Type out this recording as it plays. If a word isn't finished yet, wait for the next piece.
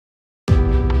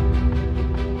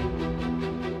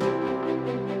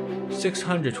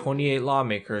628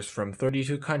 lawmakers from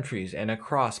 32 countries and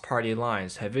across party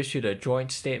lines have issued a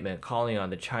joint statement calling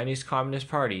on the Chinese Communist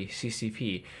Party,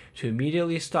 CCP, to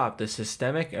immediately stop the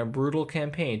systemic and brutal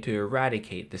campaign to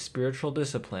eradicate the spiritual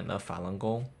discipline of Falun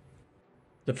Gong.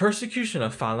 The persecution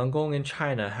of Falun Gong in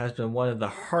China has been one of the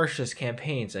harshest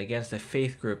campaigns against the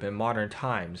faith group in modern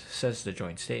times, says the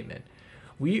joint statement.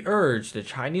 We urge the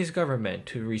Chinese government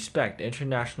to respect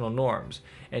international norms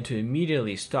and to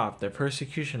immediately stop the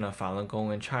persecution of Falun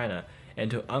Gong in China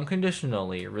and to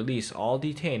unconditionally release all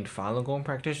detained Falun Gong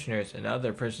practitioners and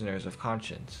other prisoners of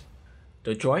conscience.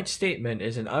 The joint statement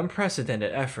is an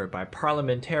unprecedented effort by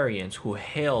parliamentarians who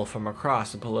hail from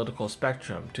across the political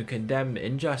spectrum to condemn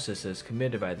injustices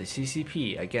committed by the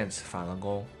CCP against Falun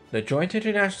Gong. The joint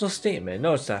international statement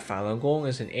notes that Falun Gong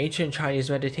is an ancient Chinese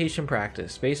meditation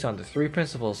practice based on the three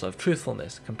principles of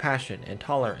truthfulness, compassion, and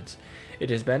tolerance.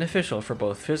 It is beneficial for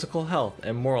both physical health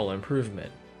and moral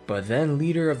improvement. But then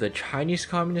leader of the Chinese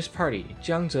Communist Party,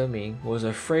 Jiang Zemin, was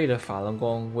afraid of Falun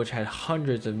Gong, which had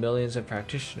hundreds of millions of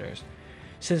practitioners.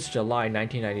 Since July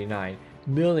 1999,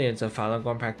 millions of Falun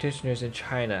Gong practitioners in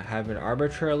China have been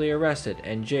arbitrarily arrested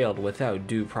and jailed without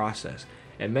due process,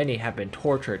 and many have been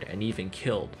tortured and even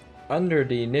killed. Under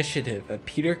the initiative of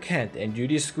Peter Kent and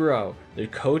Judy Sguro, the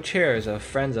co-chairs of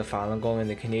Friends of Falun Gong in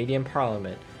the Canadian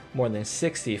Parliament, more than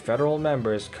 60 federal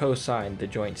members co-signed the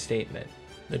joint statement.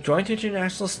 The joint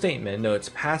international statement notes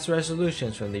past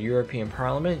resolutions from the European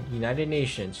Parliament, United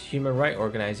Nations, human rights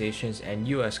organizations, and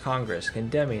US Congress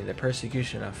condemning the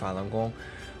persecution of Falun Gong,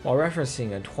 while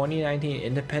referencing a 2019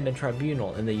 independent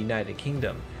tribunal in the United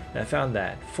Kingdom that found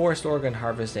that forced organ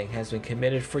harvesting has been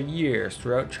committed for years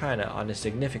throughout China on a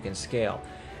significant scale,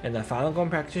 and that Falun Gong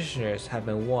practitioners have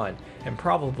been one and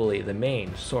probably the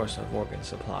main source of organ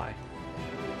supply.